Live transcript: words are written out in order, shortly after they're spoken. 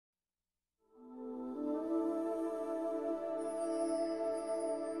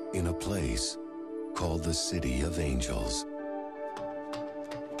in a place called the City of Angels.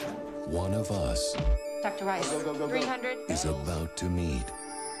 One of us Dr. Rice, 300 is about to meet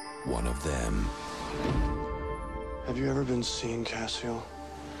one of them. Have you ever been seen, Cassio?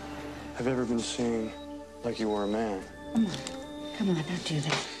 Have you ever been seen like you were a man? Come on, don't do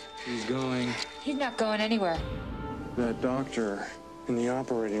that. He's going. He's not going anywhere. That doctor in the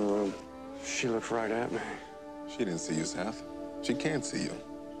operating room, she looked right at me. She didn't see you, Seth. She can't see you.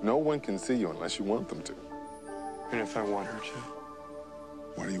 No one can see you unless you want them to. And if I want her to?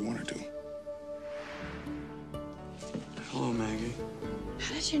 What do you want her to? Hello, Maggie.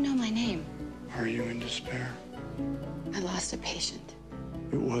 How did you know my name? Are you in despair? I lost a patient.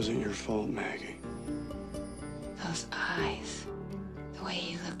 It wasn't your fault, Maggie. Those eyes. The way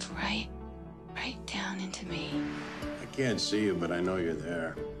he looked right down into me. I can't see you, but I know you're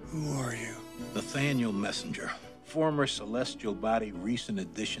there. Who are you? Nathaniel Messenger, former celestial body, recent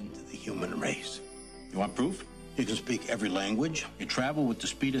addition to the human race. You want proof? You can speak every language, you travel with the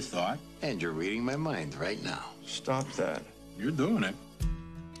speed of thought, and you're reading my mind right now. Stop that. You're doing it.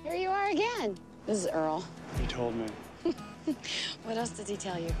 Here you are again. This is Earl. He told me. What else did he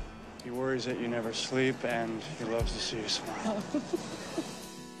tell you? He worries that you never sleep, and he loves to see you smile.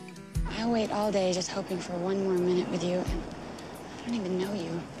 I wait all day just hoping for one more minute with you, and I don't even know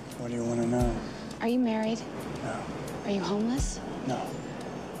you. What do you want to know? Are you married? No. Are you homeless? No.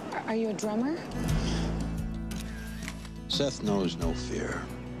 Are you a drummer? Seth knows no fear,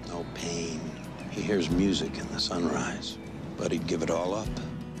 no pain. He hears music in the sunrise, but he'd give it all up.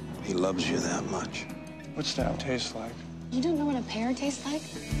 He loves you that much. What's that taste like? You don't know what a pear tastes like?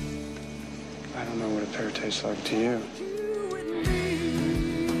 I don't know what a pear tastes like to you.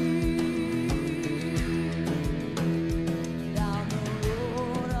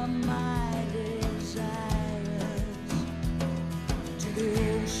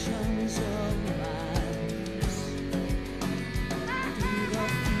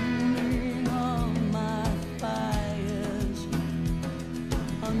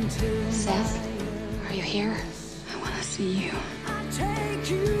 Seth, are you here? I want to see you.